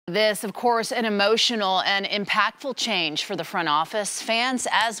This, of course, an emotional and impactful change for the front office, fans,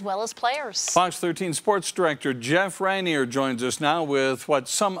 as well as players. Fox 13 Sports Director Jeff Rainier joins us now with what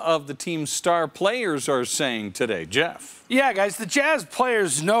some of the team's star players are saying today. Jeff. Yeah, guys, the Jazz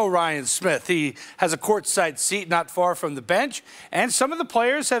players know Ryan Smith. He has a courtside seat not far from the bench, and some of the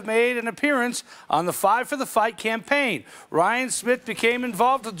players have made an appearance on the Five for the Fight campaign. Ryan Smith became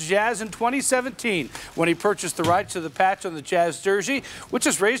involved with the Jazz in 2017 when he purchased the rights to the patch on the Jazz jersey, which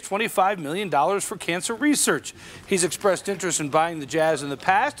has raised $25 million for cancer research. He's expressed interest in buying the Jazz in the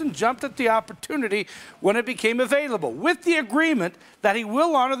past and jumped at the opportunity when it became available, with the agreement that he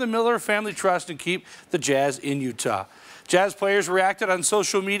will honor the Miller Family Trust and keep the Jazz in Utah. Jazz players reacted on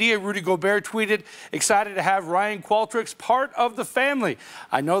social media. Rudy Gobert tweeted, "Excited to have Ryan Qualtrics part of the family.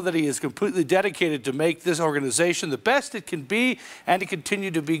 I know that he is completely dedicated to make this organization the best it can be and to continue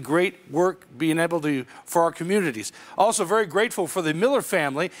to be great work being able to for our communities. Also very grateful for the Miller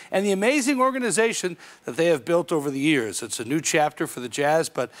family and the amazing organization that they have built over the years. It's a new chapter for the Jazz,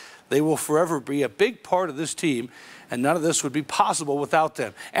 but they will forever be a big part of this team, and none of this would be possible without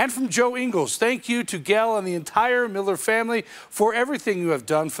them." And from Joe Ingles, thank you to Gail and the entire Miller family for everything you have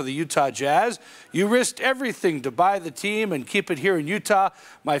done for the Utah Jazz. You risked everything to buy the team and keep it here in Utah.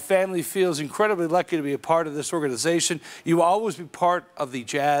 My family feels incredibly lucky to be a part of this organization. You will always be part of the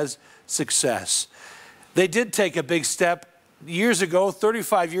Jazz success. They did take a big step years ago,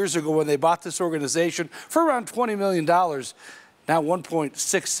 35 years ago, when they bought this organization for around $20 million. Now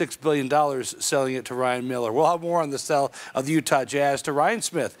 $1.66 billion selling it to Ryan Miller. We'll have more on the sale of the Utah Jazz to Ryan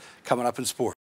Smith coming up in sports.